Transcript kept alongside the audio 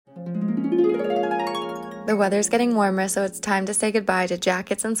The weather's getting warmer, so it's time to say goodbye to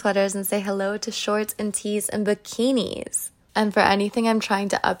jackets and sweaters and say hello to shorts and tees and bikinis. And for anything I'm trying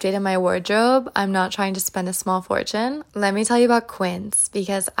to update in my wardrobe, I'm not trying to spend a small fortune. Let me tell you about Quince,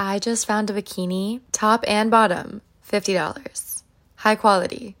 because I just found a bikini, top and bottom, $50. High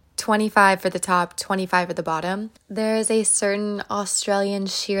quality, $25 for the top, $25 for the bottom. There is a certain Australian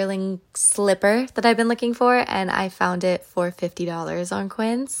shearling slipper that I've been looking for, and I found it for $50 on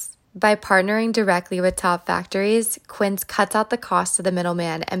Quince. By partnering directly with top factories, Quince cuts out the cost of the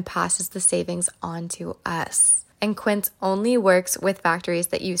middleman and passes the savings on to us. And Quince only works with factories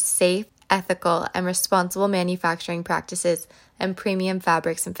that use safe, ethical, and responsible manufacturing practices and premium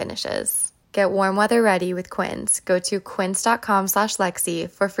fabrics and finishes. Get warm weather ready with Quince. Go to quince.com/Lexi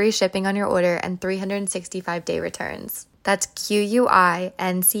for free shipping on your order and 365-day returns. That's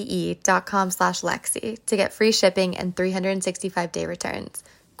QUINCE.com/Lexi to get free shipping and 365-day returns.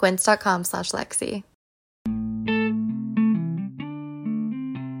 Quince.com/Lexi.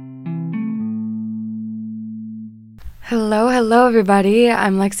 Hello, everybody.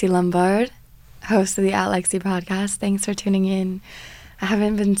 I'm Lexi Lombard, host of the At Lexi podcast. Thanks for tuning in. I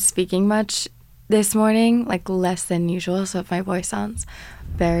haven't been speaking much this morning, like less than usual, so if my voice sounds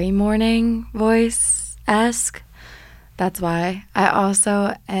very morning voice-esque, that's why. I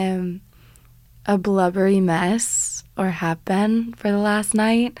also am a blubbery mess, or have been for the last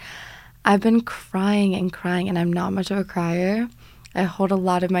night. I've been crying, and I'm not much of a crier. I hold a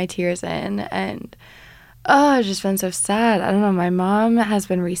lot of my tears in, and I've just been so sad. I don't know, my mom has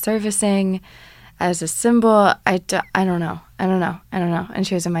been resurfacing as a symbol. I don't know. And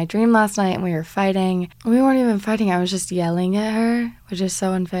she was in my dream last night, and we were fighting. We weren't even fighting, I was just yelling at her, which is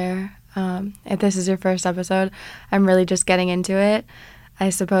so unfair. If this is your first episode, I'm really just getting into it. I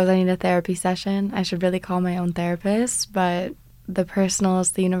suppose I need a therapy session. I should really call my own therapist, but the personal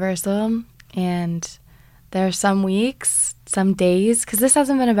is the universal, and there are some weeks, some days, because this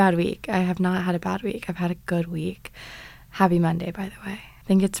hasn't been a bad week. I have not had a bad week. I've had a good week. Happy Monday, by the way. I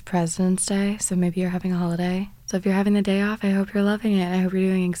think it's President's Day, so maybe you're having a holiday. So if you're having the day off, I hope you're loving it. I hope you're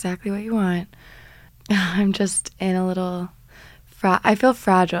doing exactly what you want. I'm just in a little... I feel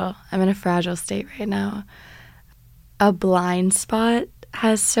fragile. I'm in a fragile state right now. A blind spot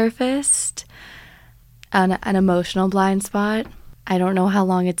has surfaced, an emotional blind spot. I don't know how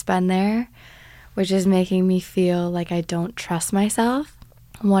long it's been there, which is making me feel like I don't trust myself.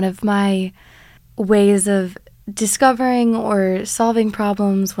 One of my ways of discovering or solving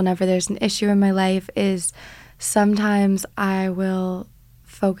problems whenever there's an issue in my life is sometimes I will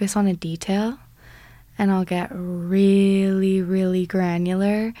focus on a detail and I'll get really, really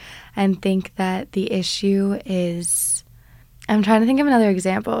granular and think that the issue is... I'm trying to think of another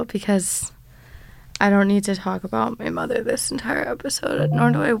example because I don't need to talk about my mother this entire episode,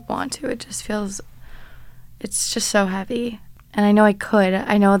 nor do I want to. It just feels... it's just so heavy. And I know I could.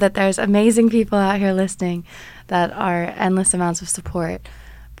 I know that there's amazing people out here listening that are endless amounts of support,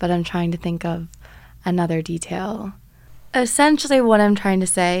 but I'm trying to think of another detail. Essentially, what I'm trying to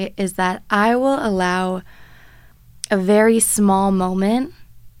say is that I will allow a very small moment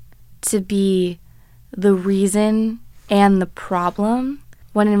to be the reason and the problem,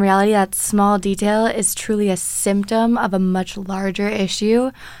 when in reality that small detail is truly a symptom of a much larger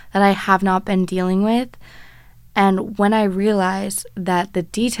issue that I have not been dealing with. And when I realize that the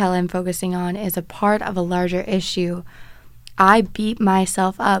detail I'm focusing on is a part of a larger issue, I beat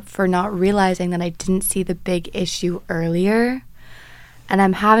myself up for not realizing that I didn't see the big issue earlier. And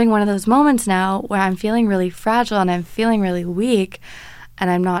I'm having one of those moments now where I'm feeling really fragile and I'm feeling really weak and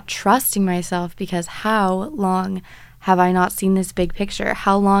I'm not trusting myself because how long have I not seen this big picture?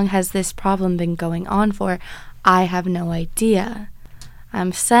 How long has this problem been going on for? I have no idea.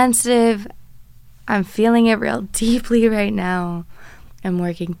 I'm sensitive. I'm feeling it real deeply right now. I'm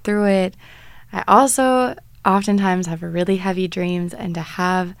working through it. I also oftentimes have really heavy dreams, and to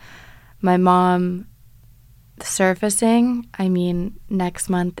have my mom surfacing, I mean, next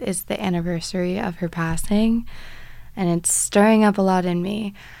month is the anniversary of her passing, and it's stirring up a lot in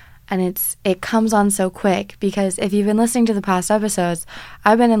me. And it comes on so quick because if you've been listening to the past episodes,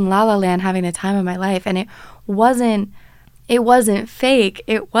 I've been in La La Land having the time of my life, and it wasn't fake.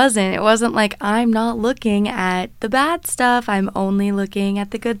 It wasn't like I'm not looking at the bad stuff. I'm only looking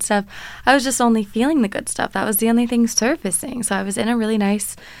at the good stuff. I was just only feeling the good stuff. That was the only thing surfacing. So I was in a really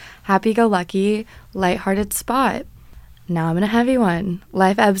nice, happy-go-lucky, lighthearted spot. Now I'm in a heavy one.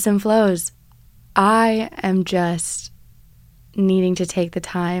 Life ebbs and flows. I am just needing to take the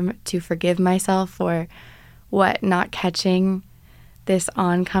time to forgive myself for not catching this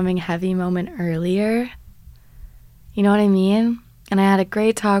oncoming heavy moment earlier. You know what I mean? And I had a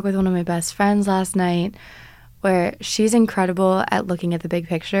great talk with one of my best friends last night where she's incredible at looking at the big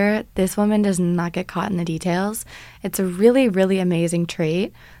picture. This woman does not get caught in the details. It's a really, really amazing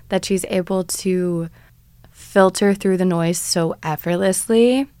trait that she's able to filter through the noise so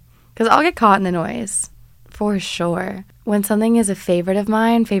effortlessly. Because I'll get caught in the noise, for sure. When something is a favorite of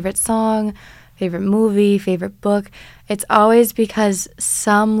mine, favorite song, favorite movie, favorite book, it's always because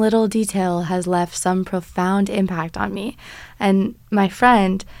some little detail has left some profound impact on me. And my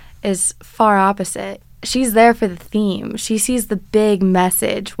friend is far opposite. She's there for the theme. She sees the big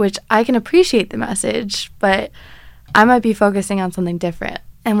message, which I can appreciate the message, but I might be focusing on something different.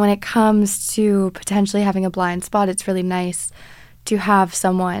 And when it comes to potentially having a blind spot, it's really nice to have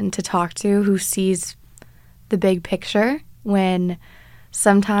someone to talk to who sees the big picture when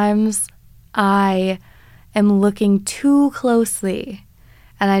sometimes I am looking too closely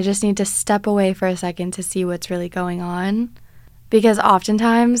and I just need to step away for a second to see what's really going on. Because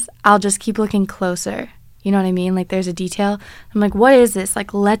oftentimes I'll just keep looking closer. You know what I mean? Like there's a detail. I'm like, what is this?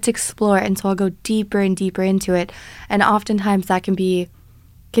 Like, let's explore. And so I'll go deeper and deeper into it. And oftentimes that can be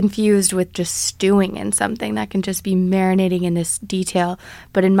confused with just stewing in something. That can just be marinating in this detail.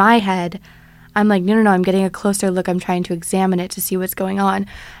 But in my head, I'm like, no, I'm getting a closer look. I'm trying to examine it to see what's going on.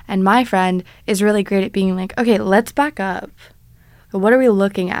 And my friend is really great at being like, okay, let's back up. What are we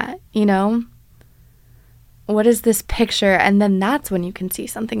looking at? You know? What is this picture? And then that's when you can see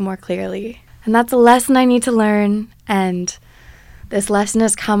something more clearly. And that's a lesson I need to learn. And this lesson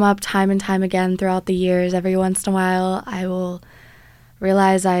has come up time and time again throughout the years. Every once in a while, I will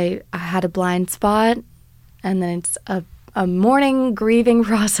realize I had a blind spot. And then it's a morning grieving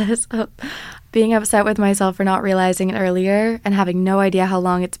process of being upset with myself for not realizing it earlier and having no idea how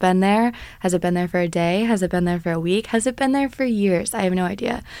long it's been there. Has it been there for a day? Has it been there for a week? Has it been there for years? I have no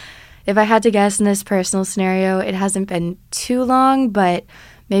idea. If I had to guess in this personal scenario, it hasn't been too long, but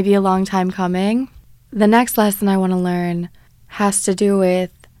maybe a long time coming. The next lesson I want to learn has to do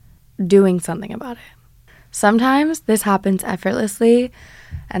with doing something about it. Sometimes this happens effortlessly,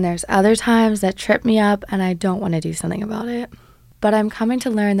 and there's other times that trip me up and I don't want to do something about it. But I'm coming to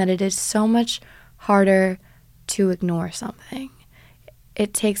learn that it is so much harder to ignore something.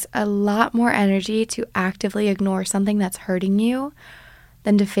 It takes a lot more energy to actively ignore something that's hurting you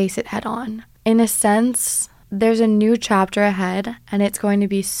than to face it head on. In a sense, there's a new chapter ahead, and it's going to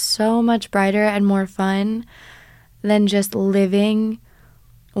be so much brighter and more fun than just living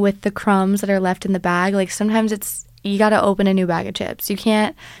with the crumbs that are left in the bag. Like sometimes you got to open a new bag of chips. You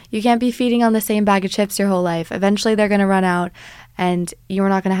can't be feeding on the same bag of chips your whole life. Eventually they're going to run out and you're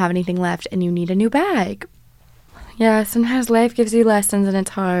not going to have anything left and you need a new bag. Yeah, sometimes life gives you lessons and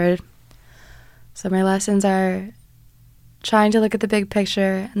it's hard. So my lessons are trying to look at the big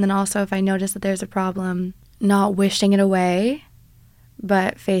picture, and then also if I notice that there's a problem, not wishing it away,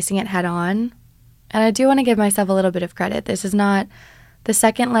 but facing it head on. And I do want to give myself a little bit of credit. The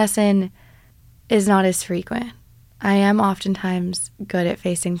second lesson is not as frequent. I am oftentimes good at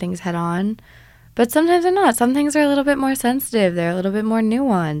facing things head on, but sometimes I'm not. Some things are a little bit more sensitive. They're a little bit more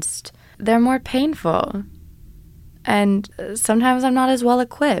nuanced. They're more painful. And sometimes I'm not as well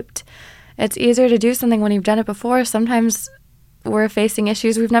equipped. It's easier to do something when you've done it before. Sometimes we're facing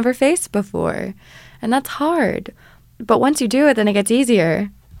issues we've never faced before, and that's hard. But once you do it, then it gets easier.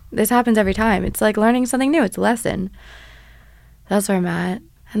 This happens every time. It's like learning something new. It's a lesson. That's where I'm at.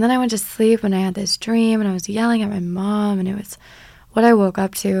 And then I went to sleep and I had this dream and I was yelling at my mom, and it was what I woke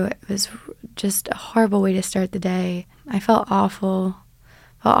up to. It was just a horrible way to start the day. I felt awful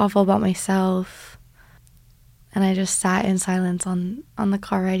about myself. And I just sat in silence on the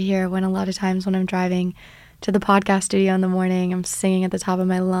car ride here, when a lot of times when I'm driving to the podcast studio in the morning, I'm singing at the top of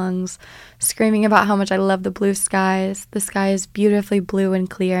my lungs, screaming about how much I love the blue skies. The sky is beautifully blue and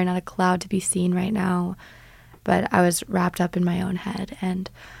clear, not a cloud to be seen right now. But I was wrapped up in my own head and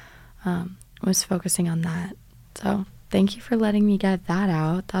was focusing on that. So thank you for letting me get that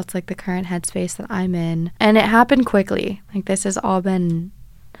out. That's like the current headspace that I'm in. And it happened quickly. Like this has all been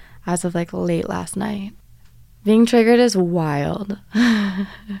as of like late last night. Being triggered is wild. I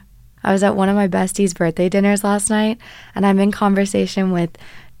was at one of my besties' birthday dinners last night, and I'm in conversation with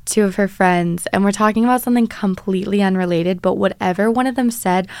two of her friends, and we're talking about something completely unrelated, but whatever one of them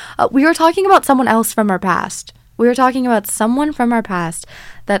said, we were talking about someone else from our past. We were talking about someone from our past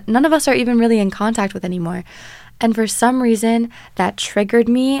that none of us are even really in contact with anymore. And for some reason, that triggered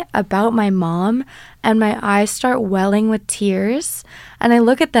me about my mom, and my eyes start welling with tears. And I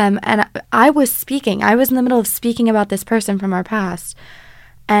look at them, and I was speaking. I was in the middle of speaking about this person from our past.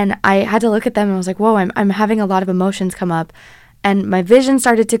 And I had to look at them, and I was like, whoa, I'm having a lot of emotions come up. And my vision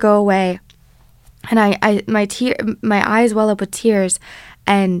started to go away. And my eyes well up with tears,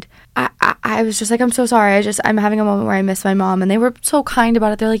 and I was just like, I'm so sorry. I'm having a moment where I miss my mom. And they were so kind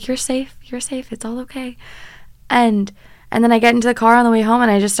about it. They're like, you're safe. It's all okay. And then I get into the car on the way home and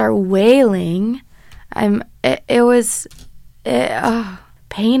I just start wailing. It was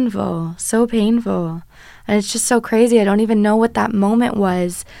painful, so painful. And it's just so crazy. I don't even know what that moment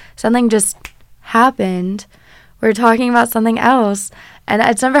was. Something just happened. We're talking about something else. And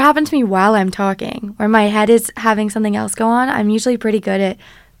it's never happened to me while I'm talking, where my head is having something else go on. I'm usually pretty good at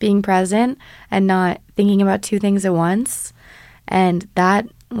being present and not thinking about two things at once. And that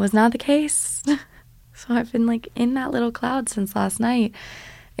was not the case. So I've been like in that little cloud since last night,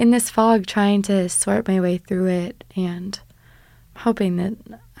 in this fog, trying to sort my way through it and hoping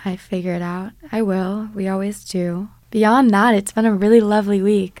that I figure it out. I will. We always do. Beyond that, it's been a really lovely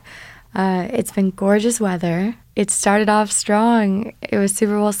week. It's been gorgeous weather. It started off strong. It was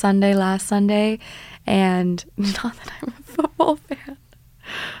Super Bowl Sunday last Sunday, and not that I'm a football fan.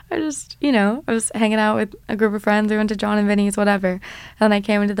 I just, I was hanging out with a group of friends. We went to John and Vinny's, whatever. And then I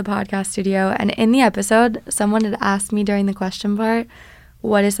came into the podcast studio, and in the episode, someone had asked me during the question part,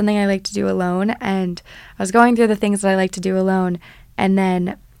 what is something I like to do alone? And I was going through the things that I like to do alone, and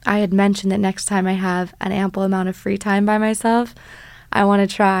then I had mentioned that next time I have an ample amount of free time by myself, I want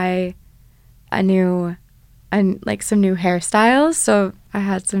to try some new hairstyles. So I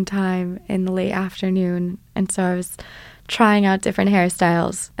had some time in the late afternoon, and so I was trying out different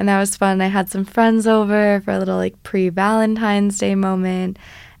hairstyles, and that was fun. I had some friends over for a little pre-Valentine's Day moment,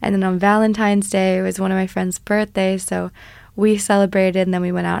 and then on Valentine's Day it was one of my friend's birthdays, so we celebrated and then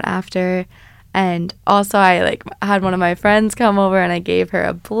we went out after. And also I had one of my friends come over and I gave her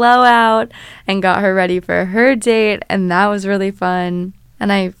a blowout and got her ready for her date, and that was really fun.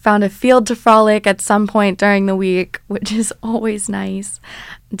 And I found a field to frolic at some point during the week, which is always nice.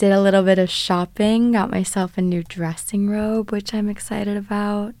 Did a little bit of shopping, got myself a new dressing robe, which I'm excited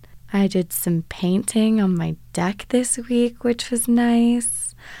about. I did some painting on my deck this week, which was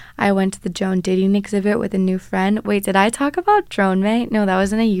nice. I went to the Joan Didion exhibit with a new friend. Wait, did I talk about Drone May? No, that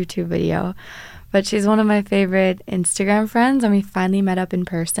was in a YouTube video. But she's one of my favorite Instagram friends, and we finally met up in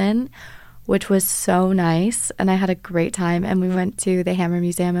person, which was so nice, and I had a great time. And we went to the Hammer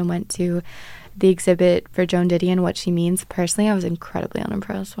Museum and went to the exhibit for Joan Didion, What She Means. Personally, I was incredibly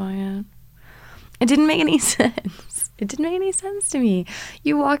unimpressed by it. It didn't make any sense. It didn't make any sense to me.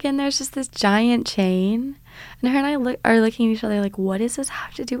 You walk in, there's just this giant chain, and her and I are looking at each other like, what does this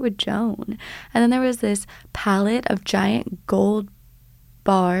have to do with Joan? And then there was this palette of giant gold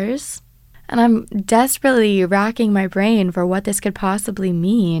bars, and I'm desperately racking my brain for what this could possibly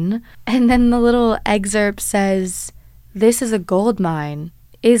mean. And then the little excerpt says, "This is a gold mine.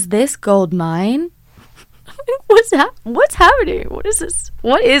 Is this gold mine?" What's happening? What is this?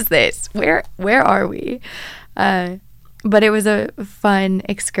 What is this? Where are we? But it was a fun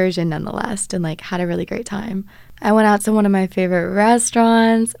excursion nonetheless, and had a really great time. I went out to one of my favorite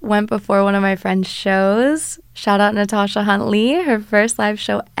restaurants, went before one of my friend's shows. Shout out Natasha Huntley, her first live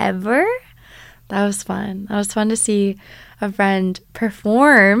show ever. That was fun. That was fun to see a friend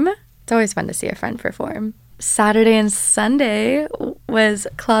perform. It's always fun to see a friend perform. Saturday and Sunday was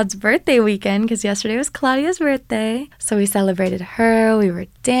Claude's birthday weekend, because yesterday was Claudia's birthday. So we celebrated her. We were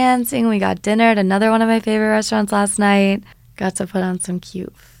dancing. We got dinner at another one of my favorite restaurants last night. Got to put on some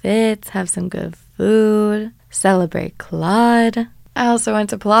cute fits, have some good food, celebrate Claude. I also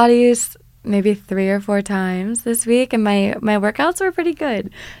went to Pilates maybe 3 or 4 times this week, and my workouts were pretty good.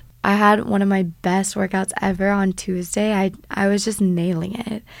 I had one of my best workouts ever on Tuesday. I was just nailing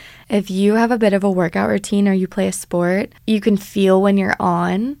it. If you have a bit of a workout routine or you play a sport, you can feel when you're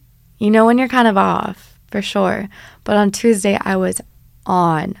on. You know when you're kind of off, for sure. But on Tuesday, I was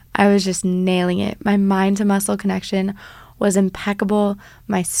on. I was just nailing it. My mind to muscle connection was impeccable.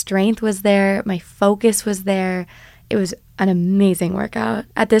 My strength was there. My focus was there. It was an amazing workout.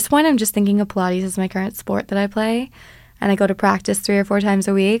 At this point, I'm just thinking of Pilates as my current sport that I play, and I go to practice 3 or 4 times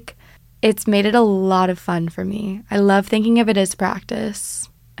a week. It's made it a lot of fun for me. I love thinking of it as practice.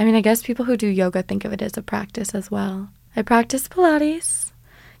 I mean, I guess people who do yoga think of it as a practice as well. I practice Pilates,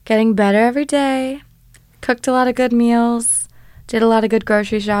 getting better every day, cooked a lot of good meals, did a lot of good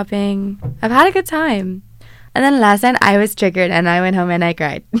grocery shopping. I've had a good time. And then last night I was triggered and I went home and I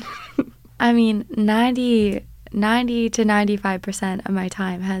cried. I mean, 90 to 95% of my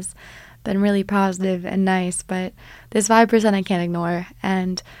time has been really positive and nice, but this 5% I can't ignore.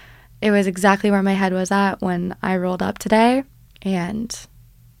 And it was exactly where my head was at when I rolled up today, and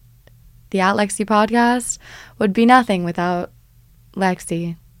the Lexi podcast would be nothing without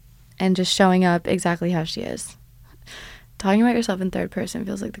Lexi and just showing up exactly how she is. Talking about yourself in third person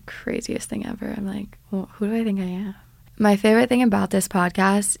feels like the craziest thing ever. I'm like, well, who do I think I am? My favorite thing about this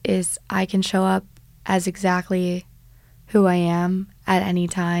podcast is I can show up as exactly who I am at any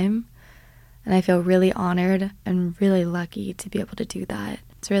time. And I feel really honored and really lucky to be able to do that.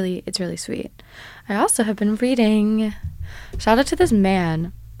 It's really sweet. I also have been reading. Shout out to this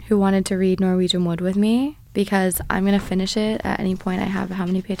man who wanted to read Norwegian Wood with me, because I'm going to finish it at any point. I have how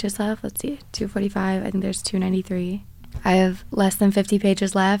many pages left? Let's see, 245. I think there's 293. I have less than 50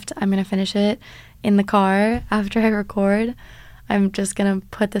 pages left. I'm going to finish it in the car after I record. I'm just going to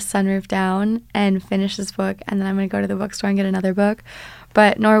put the sunroof down and finish this book, and then I'm going to go to the bookstore and get another book.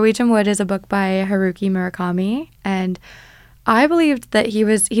 But Norwegian Wood is a book by Haruki Murakami, and I believed that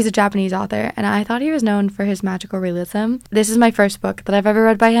he's a Japanese author, and I thought he was known for his magical realism. This is my first book that I've ever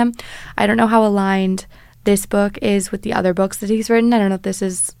read by him. I don't know how aligned this book is with the other books that he's written. I don't know if this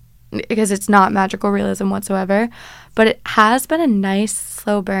is because it's not magical realism whatsoever, but it has been a nice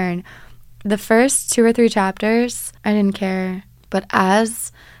slow burn. The first 2 or 3 chapters, I didn't care, but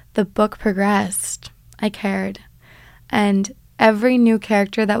as the book progressed, I cared. And every new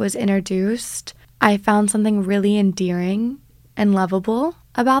character that was introduced, I found something really endearing and lovable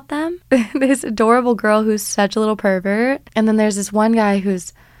about them. This adorable girl who's such a little pervert, and then there's this one guy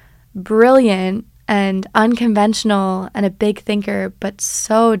who's brilliant and unconventional and a big thinker, but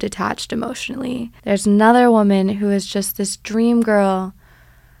so detached emotionally. There's another woman who is just this dream girl,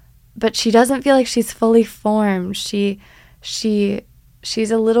 but she doesn't feel like she's fully formed. She's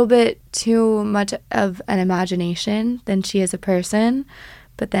a little bit too much of an imagination than she is a person.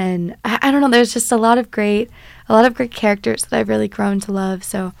 But then I don't know, there's just a lot of great characters that I've really grown to love.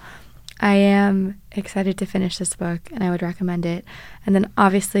 So I am excited to finish this book, and I would recommend it. And then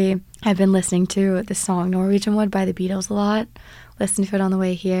obviously I've been listening to the song Norwegian Wood by the Beatles a lot. Listen to it on the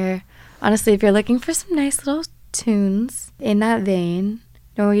way here. Honestly, if you're looking for some nice little tunes in that vein,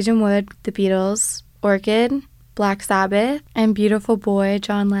 Norwegian Wood, the Beatles, Orchid, Black Sabbath, and Beautiful Boy,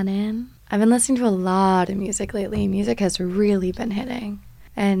 John Lennon. I've been listening to a lot of music lately. Music has really been hitting.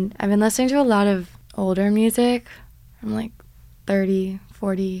 And I've been listening to a lot of older music from like 30,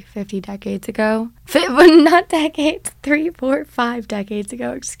 40, 50 decades ago. Not decades, 3, 4, 5 decades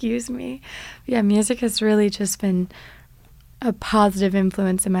ago, excuse me. But yeah, music has really just been a positive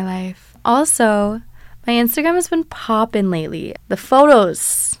influence in my life. Also, my Instagram has been popping lately. The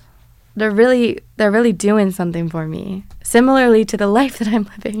photos, they're really doing something for me. Similarly to the life that I'm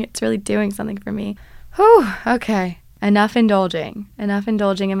living, it's really doing something for me. Whew, okay. Enough indulging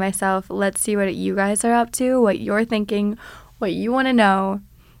in myself. Let's see what you guys are up to, what you're thinking, what you want to know.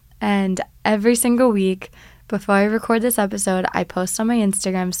 And every single week before I record this episode, I post on my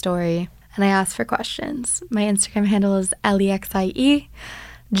Instagram story and I ask for questions. My Instagram handle is LEXIE,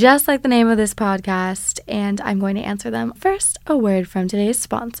 just like the name of this podcast, and I'm going to answer them. First, a word from today's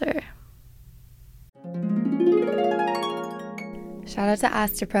sponsor. Shout out to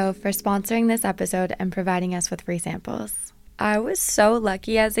Astepro for sponsoring this episode and providing us with free samples. I was so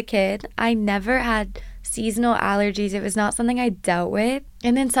lucky as a kid. I never had seasonal allergies. It was not something I dealt with.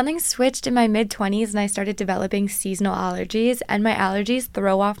 And then something switched in my mid-20s and I started developing seasonal allergies, and my allergies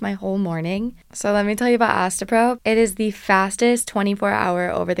throw off my whole morning. So let me tell you about Astepro. It is the fastest 24-hour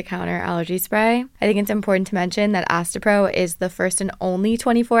over-the-counter allergy spray. I think it's important to mention that Astepro is the first and only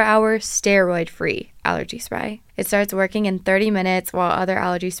 24-hour steroid-free allergy spray. It starts working in 30 minutes while other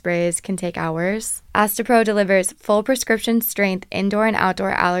allergy sprays can take hours. Astepro delivers full prescription strength indoor and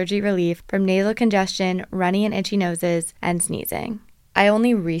outdoor allergy relief from nasal congestion, runny and itchy noses, and sneezing. I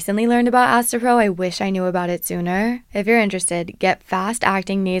only recently learned about Astepro. I wish I knew about it sooner. If you're interested, get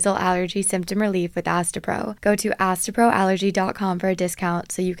fast-acting nasal allergy symptom relief with Astepro. Go to asteproallergy.com for a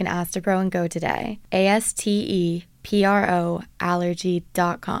discount so you can Astepro and go today. ASTEPRO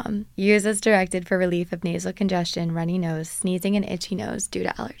allergy.com. Use as directed for relief of nasal congestion, runny nose, sneezing, and itchy nose due to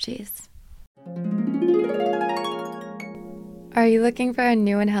allergies. Are you looking for a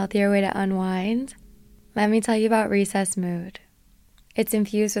new and healthier way to unwind? Let me tell you about Recess Mood. It's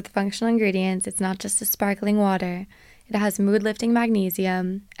infused with functional ingredients. It's not just a sparkling water. It has mood-lifting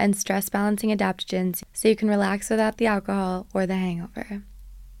magnesium and stress-balancing adaptogens so you can relax without the alcohol or the hangover.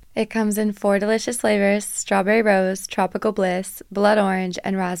 It comes in 4 delicious flavors: strawberry rose, tropical bliss, blood orange,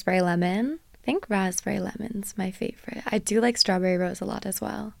 and raspberry lemon. I think raspberry lemon's my favorite. I do like strawberry rose a lot as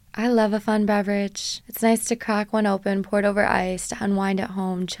well. I love a fun beverage. It's nice to crack one open, pour it over ice, to unwind at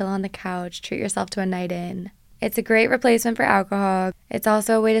home, chill on the couch, treat yourself to a night in. It's a great replacement for alcohol. It's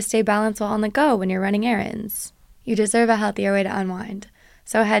also a way to stay balanced while on the go when you're running errands. You deserve a healthier way to unwind.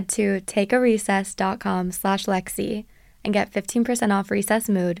 So head to takearecess.com/Lexi and get 15% off Recess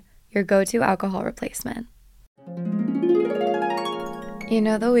Mood, your go-to alcohol replacement. You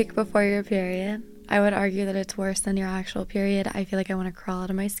know, the week before your period, I would argue that it's worse than your actual period. I feel like I want to crawl out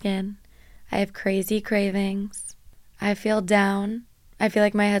of my skin. I have crazy cravings. I feel down. I feel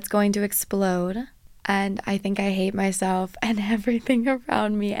like my head's going to explode. And I think I hate myself and everything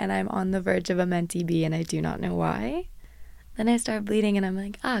around me, and I'm on the verge of a mentee B and I do not know why. Then I start bleeding and I'm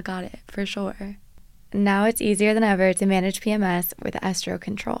like, got it, for sure. Now it's easier than ever to manage PMS with Estro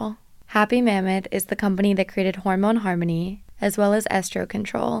Control. Happy Mammoth is the company that created Hormone Harmony, as well as Estro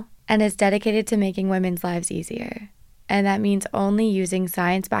Control, and is dedicated to making women's lives easier. And that means only using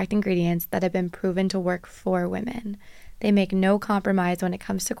science-backed ingredients that have been proven to work for women. They make no compromise when it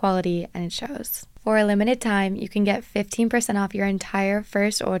comes to quality, and it shows. For a limited time, you can get 15% off your entire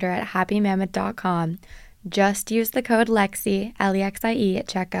first order at happymammoth.com. Just use the code LEXIE, L-E-X-I-E, at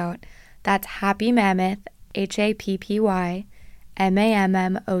checkout. That's Happy Mammoth,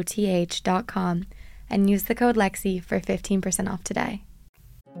 HAPPYMAMMOTH.com, and use the code LEXIE for 15% off today.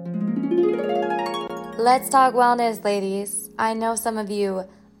 Let's talk wellness, ladies. I know some of you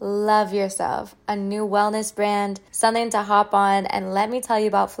love yourself a new wellness brand, something to hop on, and let me tell you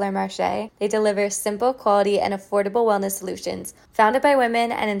about Fleur Marché. They deliver simple, quality, and affordable wellness solutions. Founded by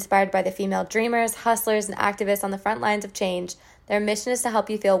women and inspired by the female dreamers, hustlers, and activists on the front lines of change, their mission is to help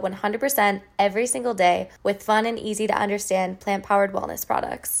you feel 100% every single day with fun and easy to understand plant-powered wellness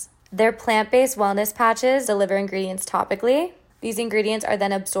products. Their plant-based wellness patches deliver ingredients topically. These ingredients are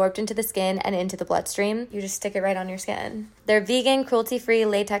then absorbed into the skin and into the bloodstream. You just stick it right on your skin. They're vegan, cruelty-free,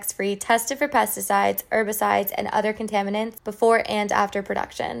 latex-free, tested for pesticides, herbicides, and other contaminants before and after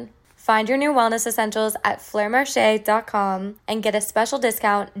production. Find your new wellness essentials at fleurmarche.com and get a special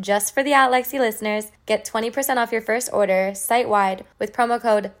discount just for the Lexi listeners. Get 20% off your first order site-wide with promo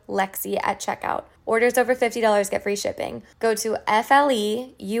code LEXI at checkout. Orders over $50 get free shipping. Go to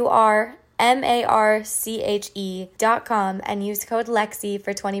FLEURMARCHE.com and use code LEXI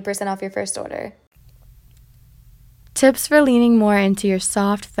for 20% off your first order. Tips for leaning more into your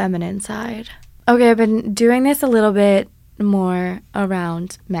soft feminine side. Okay, I've been doing this a little bit more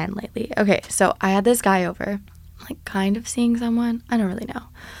around men lately. Okay, so I had this guy over, like kind of seeing someone. I don't really know.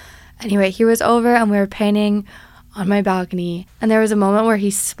 Anyway, he was over and we were painting on my balcony, and there was a moment where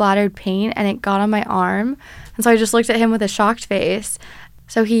he splattered paint and it got on my arm, and so I just looked at him with a shocked face.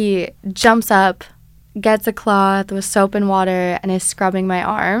 So he jumps up, gets a cloth with soap and water, and is scrubbing my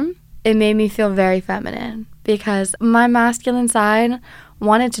arm. It made me feel very feminine because my masculine side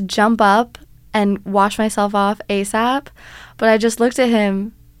wanted to jump up and wash myself off ASAP, but I just looked at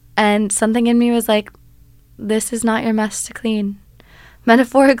him and something in me was like, this is not your mess to clean,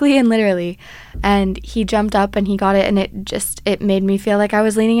 metaphorically and literally. And he jumped up and he got it, and it made me feel like I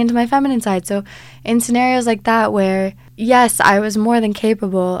was leaning into my feminine side. So in scenarios like that where, yes, I was more than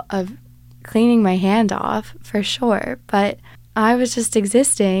capable of cleaning my hand off for sure, but I was just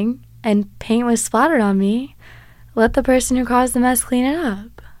existing and paint was splattered on me, let the person who caused the mess clean it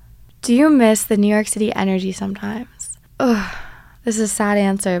up. Do you miss the New York City energy sometimes? Ugh, this is a sad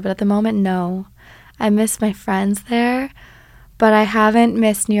answer, but at the moment, no. I miss my friends there, but I haven't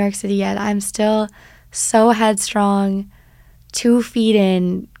missed New York City yet. I'm still so headstrong, 2 feet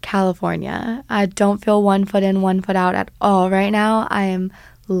in California. I don't feel 1 foot in, 1 foot out at all right now. I am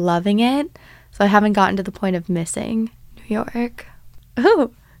loving it, so I haven't gotten to the point of missing New York.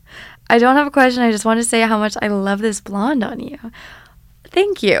 Ooh, I don't have a question. I just want to say how much I love this blonde on you.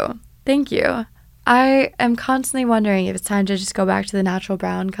 Thank you. Thank you. I am constantly wondering if it's time to just go back to the natural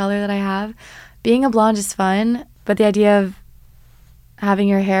brown color that I have. Being a blonde is fun, but the idea of having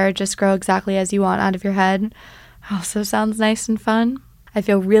your hair just grow exactly as you want out of your head also sounds nice and fun. I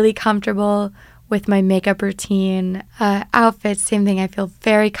feel really comfortable with my makeup routine. Outfits, same thing. I feel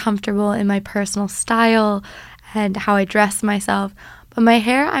very comfortable in my personal style and how I dress myself. But my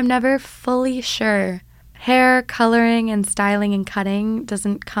hair, I'm never fully sure. Hair coloring and styling and cutting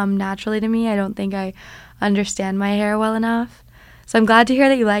doesn't come naturally to me. I don't think I understand my hair well enough. So I'm glad to hear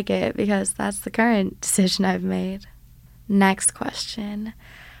that you like it because that's the current decision I've made. Next question.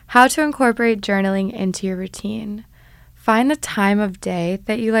 How to incorporate journaling into your routine. Find the time of day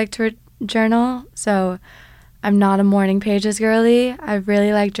that you like to journal. So I'm not a morning pages girly. I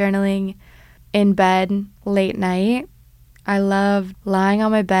really like journaling in bed late night. I love lying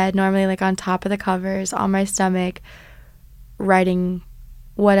on my bed, normally like on top of the covers, on my stomach, writing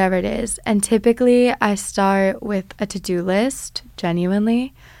whatever it is. And typically I start with a to-do list,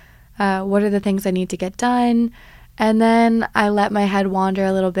 genuinely. What are the things I need to get done? And then I let my head wander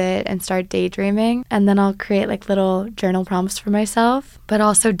a little bit and start daydreaming. And then I'll create like little journal prompts for myself. But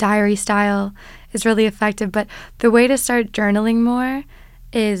also diary style is really effective. But the way to start journaling more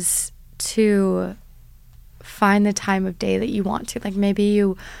is to find the time of day that you want to. Like maybe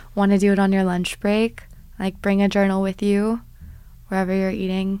you want to do it on your lunch break. Like bring a journal with you wherever you're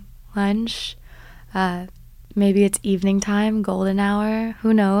eating lunch. Maybe it's evening time, golden hour,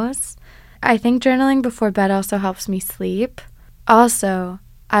 who knows? I think journaling before bed also helps me sleep. Also,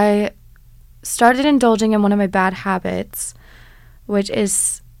 I started indulging in one of my bad habits, which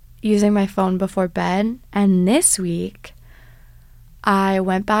is using my phone before bed. And this week, I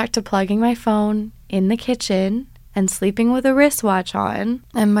went back to plugging my phone in the kitchen and sleeping with a wristwatch on,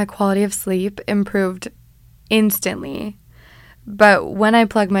 and my quality of sleep improved instantly. But when I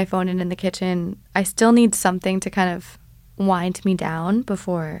plug my phone in the kitchen, I still need something to kind of wind me down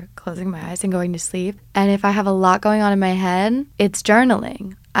before closing my eyes and going to sleep. And if I have a lot going on in my head, it's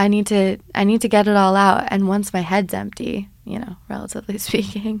journaling. I need to get it all out. And once my head's empty, relatively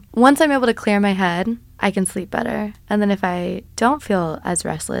speaking, once I'm able to clear my head, I can sleep better. And then if I don't feel as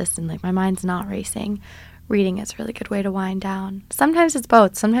restless and like my mind's not racing, reading is a really good way to wind down. Sometimes it's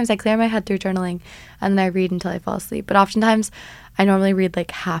both. Sometimes I clear my head through journaling and then I read until I fall asleep. But oftentimes I normally read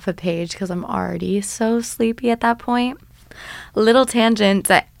like half a page because I'm already so sleepy at that point. Little tangent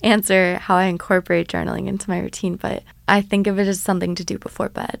to answer how I incorporate journaling into my routine, but I think of it as something to do before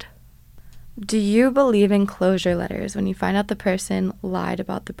bed. Do you believe in closure letters when you find out the person lied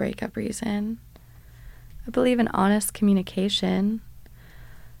about the breakup reason? I believe in honest communication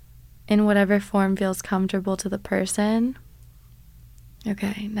in whatever form feels comfortable to the person.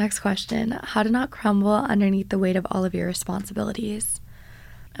 Okay, next question. How to not crumble underneath the weight of all of your responsibilities.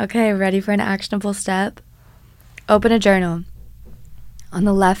 Okay, ready for an actionable step? Open a journal. On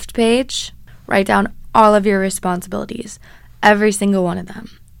the left page, write down all of your responsibilities, every single one of them,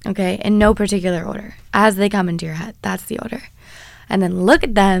 okay, in no particular order, as they come into your head. That's the order. And then look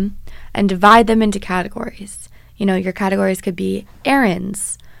at them and divide them into categories. Your categories could be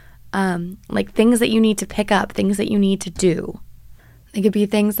errands, like things that you need to pick up, things that you need to do. They could be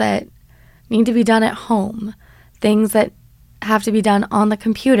things that need to be done at home, things that have to be done on the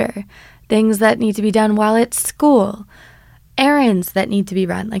computer, things that need to be done while at school, errands that need to be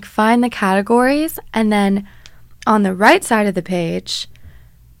run. Like find the categories and then on the right side of the page,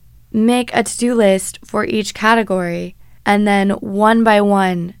 make a to-do list for each category and then one by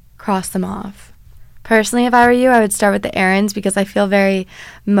one cross them off. Personally, if I were you, I would start with the errands because I feel very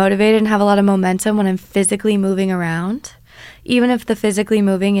motivated and have a lot of momentum when I'm physically moving around. Even if the physically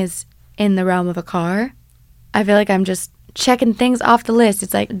moving is in the realm of a car, I feel like I'm just checking things off the list.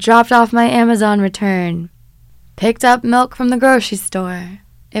 It's like dropped off my Amazon return, picked up milk from the grocery store.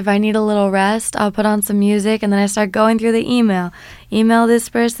 If I need a little rest, I'll put on some music and then I start going through the email this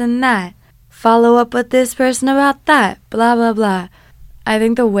person that, follow up with this person about that, blah, blah, blah. I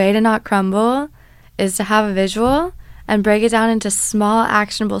think the way to not crumble is to have a visual and break it down into small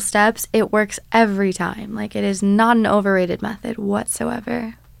actionable steps. It works every time. Like it is not an overrated method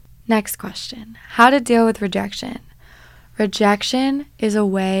whatsoever. Next question. How to deal with rejection. Rejection is a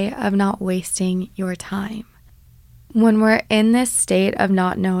way of not wasting your time. When we're in this state of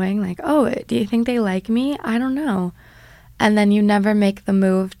not knowing, like, oh, do you think they like me? I don't know. And then you never make the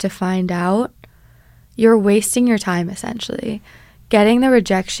move to find out, you're wasting your time essentially. Getting the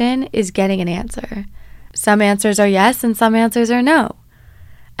rejection is getting an answer. Some answers are yes and some answers are no.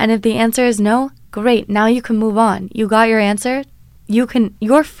 And if the answer is no, great. Now you can move on. You got your answer.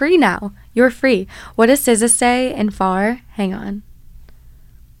 You're free now. You're free. What does SZA say in Far? Hang on.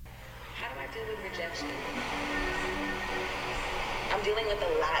 How do I deal with rejection? I'm dealing with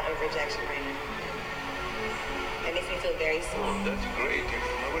a lot of rejection right now. It makes me feel very small. Oh, that's great. If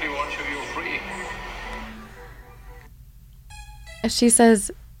nobody wants you, you're free. She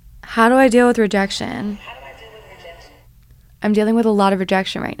says, how do I deal with rejection? How do I deal with rejection? I'm dealing with a lot of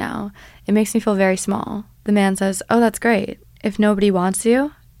rejection right now. It makes me feel very small. The man says, oh, that's great. If nobody wants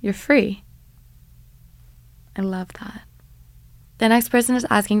you, you're free. I love that. The next person is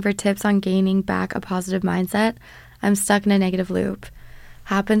asking for tips on gaining back a positive mindset. I'm stuck in a negative loop.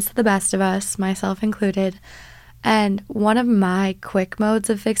 Happens to the best of us, myself included. And one of my quick modes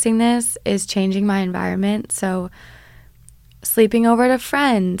of fixing this is changing my environment. So sleeping over at a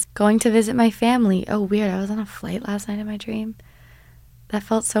friend, going to visit my family. Oh, weird. I was on a flight last night in my dream. That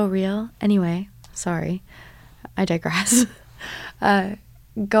felt so real. Anyway, sorry. I digress.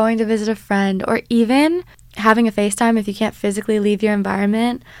 Going to visit a friend, or even having a FaceTime if you can't physically leave your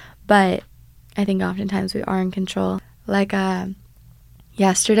environment. But I think oftentimes we are in control. Like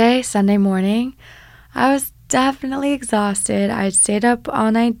yesterday, Sunday morning, I was definitely exhausted. I stayed up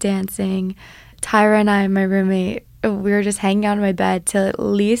all night dancing. Tyra and I, my roommate, we were just hanging out in my bed till at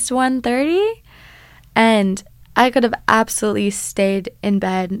least 1:30. And I could have absolutely stayed in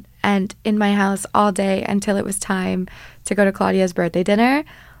bed and in my house all day until it was time to go to Claudia's birthday dinner.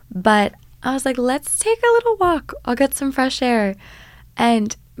 But I was like, let's take a little walk. I'll get some fresh air.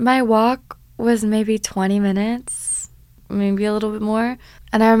 And my walk was maybe 20 minutes, maybe a little bit more.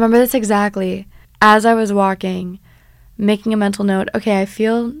 And I remember this exactly. As I was walking, making a mental note, okay, I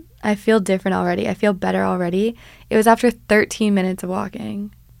feel different already. I feel better already. It was after 13 minutes of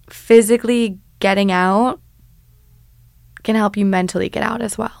walking. Physically getting out can help you mentally get out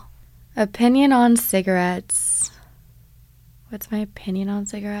as well. Opinion on cigarettes. What's my opinion on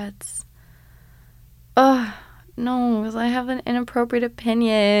cigarettes? Oh, no, because I have an inappropriate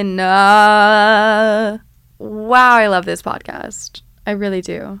opinion. Wow, I love this podcast. I really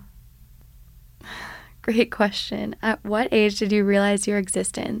do. Great question. At what age did you realize your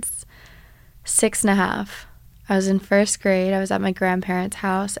existence? 6.5. I was in first grade. I was at my grandparents'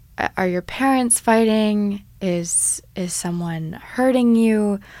 house. Are your parents fighting? Is someone hurting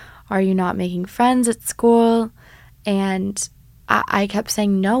you? Are you not making friends at school? And I kept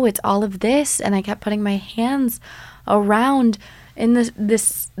saying, no, it's all of this. And I kept putting my hands around in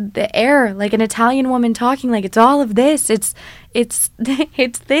the air like an Italian woman talking, like it's all of this. It's this,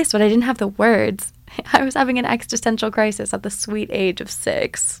 but I didn't have the words. I was having an existential crisis at the sweet age of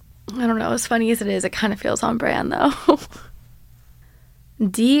 6. I don't know, as funny as it is, it kind of feels on brand though.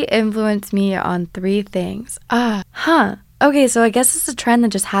 De-influenced me on 3 things. Okay, so I guess it's a trend that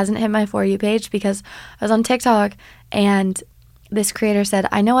just hasn't hit my For You page, because I was on TikTok and this creator said,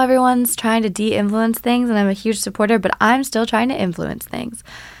 I know everyone's trying to de-influence things and I'm a huge supporter, but I'm still trying to influence things.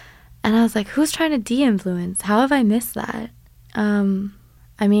 And I was like, who's trying to de-influence? How have I missed that?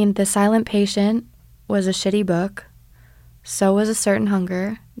 I mean, The Silent Patient was a shitty book. So was A Certain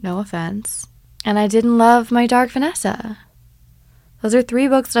Hunger. No offense. And I didn't love My Dark Vanessa. Those are 3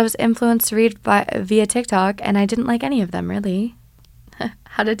 books that I was influenced to read via TikTok, and I didn't like any of them, really.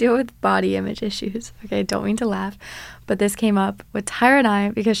 How to deal with body image issues. Okay, don't mean to laugh, but this came up with Tyra and I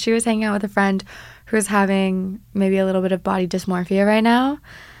because she was hanging out with a friend who was having maybe a little bit of body dysmorphia right now.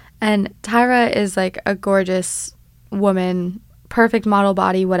 And Tyra is like a gorgeous woman, perfect model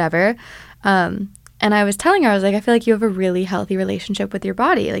body, whatever. And I was telling her, I was like, I feel like you have a really healthy relationship with your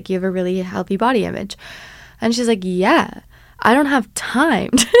body. Like, you have a really healthy body image. And she's like, yeah, I don't have time.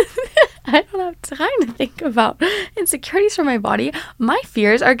 I don't have time to think about insecurities for my body. My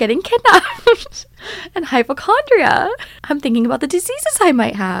fears are getting kidnapped and hypochondria. I'm thinking about the diseases I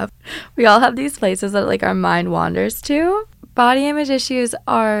might have. We all have these places that like our mind wanders to. Body image issues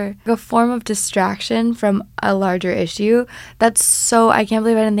are a form of distraction from a larger issue. That's so, I can't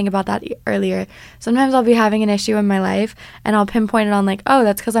believe I didn't think about that earlier. Sometimes I'll be having an issue in my life and I'll pinpoint it on like, oh,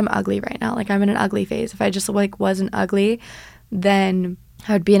 that's because I'm ugly right now. Like, I'm in an ugly phase. If I just like wasn't ugly, then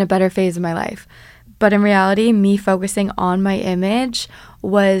I would be in a better phase of my life. But in reality, me focusing on my image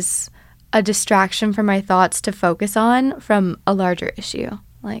was a distraction from my thoughts to focus on from a larger issue.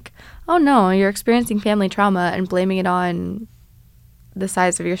 Like, oh no, you're experiencing family trauma and blaming it on the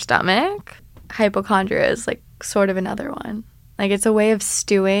size of your stomach. Hypochondria is like sort of another one. Like, it's a way of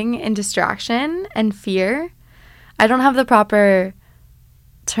stewing in distraction and fear. I don't have the proper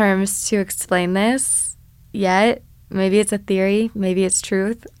terms to explain this yet. Maybe it's a theory, maybe it's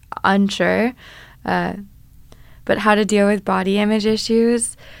truth, unsure. But how to deal with body image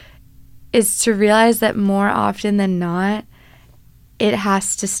issues is to realize that more often than not, it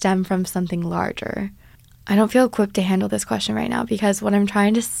has to stem from something larger. I don't feel equipped to handle this question right now, because what I'm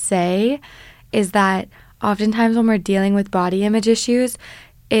trying to say is that oftentimes when we're dealing with body image issues,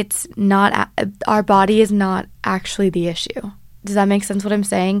 it's not, our body is not actually the issue. Does that make sense what I'm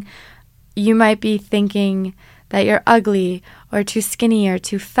saying? You might be thinking that you're ugly or too skinny or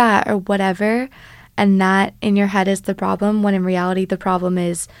too fat or whatever, and that in your head is the problem, when in reality the problem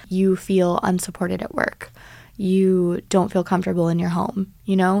is you feel unsupported at work. You don't feel comfortable in your home,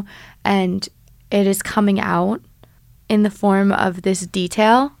 you know? And it is coming out in the form of this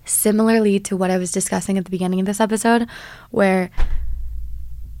detail, similarly to what I was discussing at the beginning of this episode, where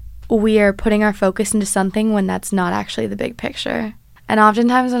we are putting our focus into something when that's not actually the big picture. And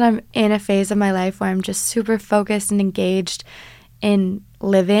oftentimes when I'm in a phase of my life where I'm just super focused and engaged in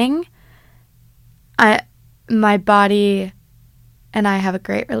living, my body and I have a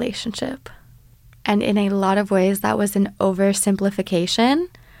great relationship. And in a lot of ways, that was an oversimplification.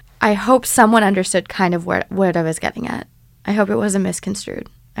 I hope someone understood kind of what I was getting at. I hope it wasn't misconstrued.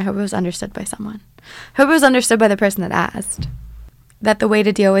 I hope it was understood by someone. I hope it was understood by the person that asked. That the way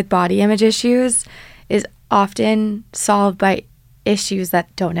to deal with body image issues is often solved by issues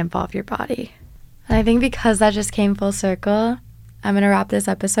that don't involve your body. And I think because that just came full circle, I'm going to wrap this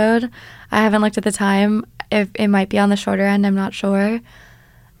episode. I haven't looked at the time. If it might be on the shorter end, I'm not sure.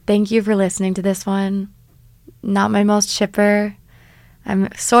 Thank you for listening to this one. Not my most chipper. I'm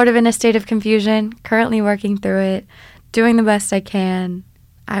sort of in a state of confusion, currently working through it, doing the best I can.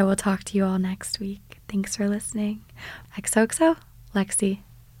 I will talk to you all next week. Thanks for listening. XOXO, Lexi.